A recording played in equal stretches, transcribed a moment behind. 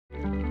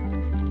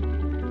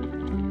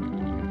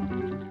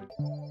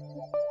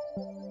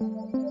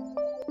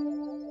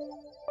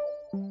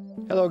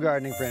Hello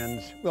gardening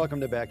friends, welcome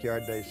to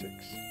Backyard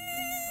Basics.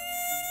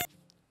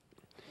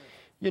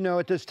 You know,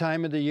 at this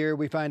time of the year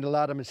we find a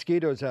lot of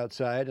mosquitoes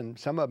outside, and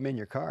some of them in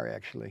your car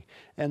actually.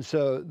 And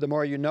so the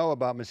more you know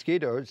about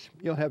mosquitoes,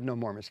 you'll have no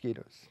more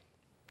mosquitoes.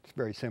 It's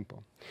very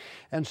simple.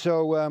 And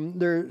so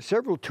there are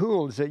several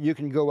tools that you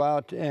can go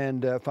out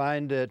and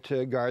find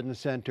at garden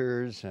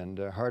centers and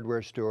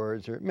hardware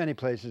stores, or many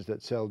places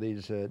that sell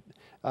these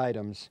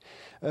items.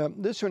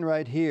 This one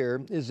right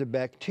here is a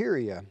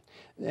bacteria,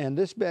 and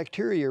this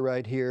bacteria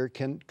right here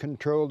can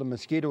control the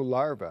mosquito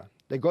larvae.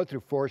 They go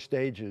through 4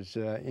 stages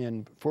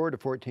in 4 to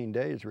 14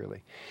 days,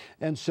 really.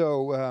 And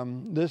so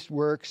this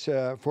works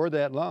for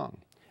that long.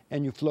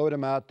 And you float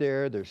them out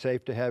there. They're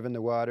safe to have in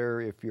the water.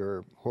 If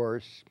your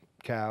horse,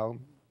 cow,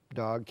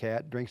 dog,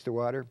 cat drinks the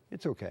water,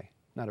 it's okay,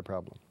 not a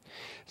problem.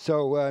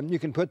 So you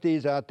can put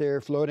these out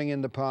there floating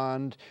in the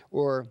pond,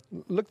 or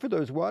look for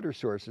those water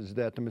sources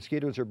that the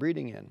mosquitoes are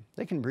breeding in.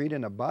 They can breed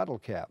in a bottle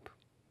cap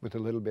with a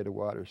little bit of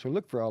water. So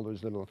look for all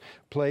those little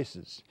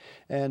places,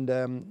 and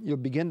you'll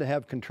begin to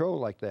have control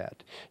like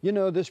that. You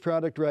know, this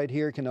product right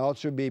here can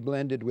also be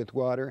blended with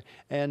water,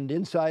 and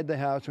inside the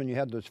house when you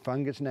have those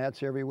fungus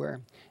gnats everywhere,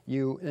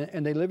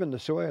 and they live in the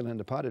soil in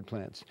the potted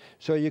plants,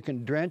 so you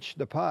can drench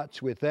the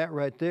pots with that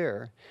right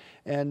there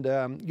and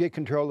get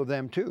control of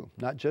them too,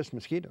 not just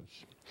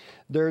mosquitoes.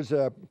 There's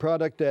a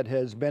product that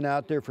has been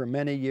out there for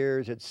many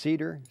years. It's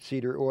cedar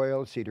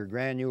oil, cedar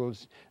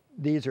granules.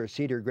 These are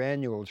cedar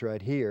granules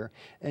right here,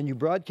 and you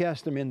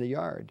broadcast them in the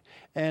yard,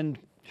 and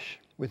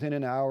within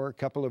an hour, a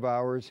couple of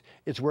hours,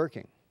 it's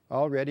working,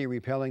 already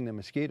repelling the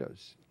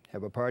mosquitoes.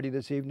 Have a party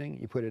this evening,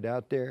 you put it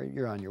out there,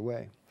 you're on your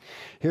way.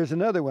 Here's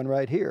another one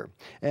right here,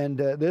 and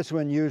this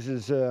one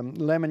uses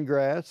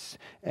lemongrass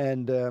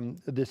and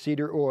the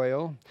cedar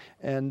oil,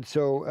 and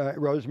so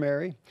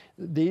rosemary.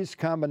 These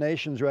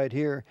combinations right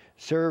here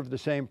serve the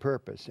same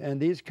purpose, and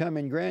these come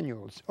in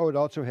granules. Oh, it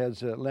also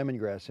has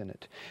lemongrass in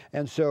it.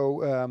 And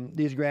so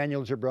these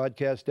granules are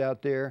broadcast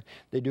out there.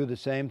 They do the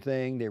same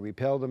thing. They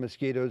repel the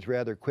mosquitoes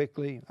rather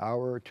quickly,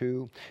 hour or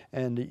two,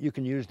 and you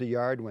can use the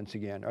yard once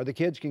again. Or the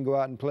kids can go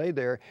out and play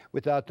there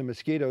without the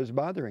mosquitoes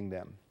bothering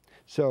them.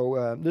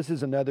 So this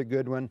is another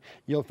good one.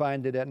 You'll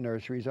find it at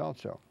nurseries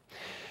also.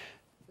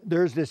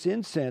 There's this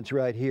incense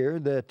right here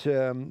that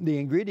the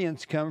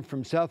ingredients come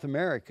from South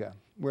America,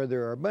 where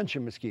there are a bunch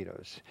of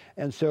mosquitoes.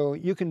 And so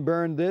you can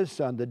burn this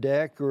on the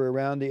deck or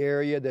around the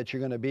area that you're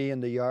going to be in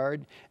the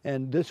yard,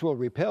 and this will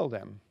repel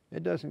them.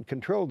 It doesn't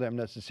control them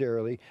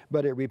necessarily,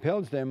 but it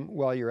repels them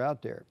while you're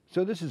out there.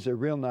 So this is a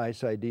real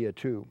nice idea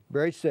too.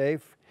 Very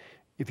safe.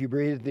 If you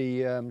breathe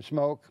the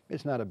smoke,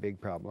 it's not a big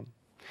problem.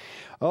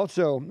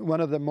 Also,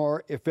 one of the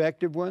more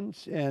effective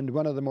ones and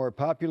one of the more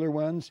popular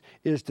ones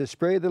is to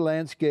spray the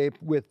landscape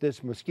with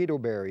this mosquito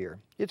barrier.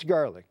 It's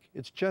garlic.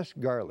 It's just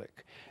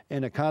garlic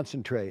in a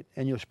concentrate,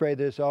 and you'll spray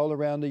this all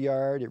around the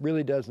yard. It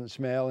really doesn't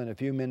smell. In a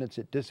few minutes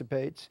it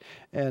dissipates,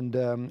 and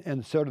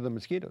so do the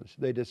mosquitoes.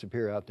 They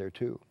disappear out there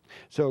too.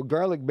 So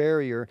garlic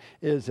barrier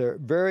is a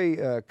very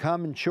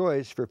common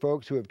choice for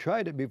folks who have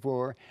tried it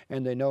before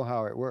and they know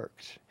how it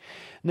works.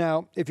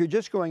 Now, if you're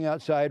just going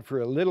outside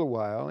for a little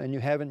while and you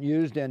haven't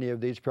used any of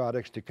these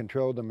products to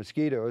control the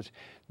mosquitoes,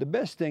 the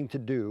best thing to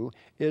do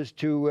is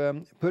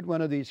to put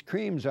one of these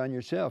creams on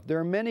yourself. There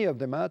are many of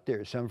them out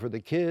there, some for the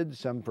kids,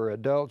 some for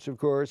adults, of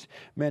course,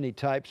 many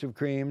types of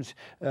creams.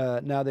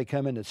 Now they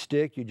come in a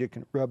stick. You just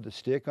can rub the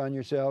stick on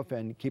yourself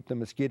and keep the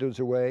mosquitoes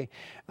away.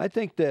 I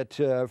think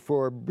that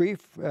for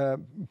brief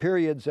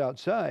periods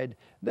outside,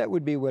 that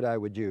would be what I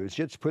would use.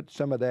 Just put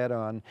some of that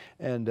on,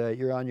 and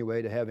you're on your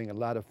way to having a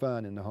lot of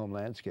fun in the home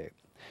landscape.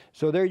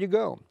 So there you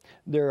go.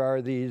 There are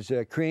these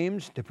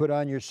creams to put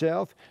on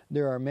yourself.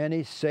 There are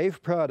many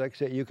safe products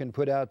that you can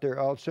put out there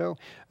also.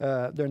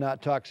 They're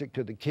not toxic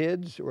to the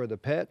kids or the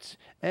pets,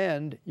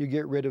 and you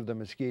get rid of the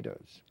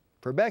mosquitoes.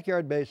 For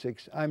Backyard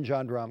Basics, I'm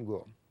John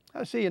Dromgoole.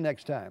 I'll see you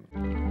next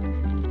time.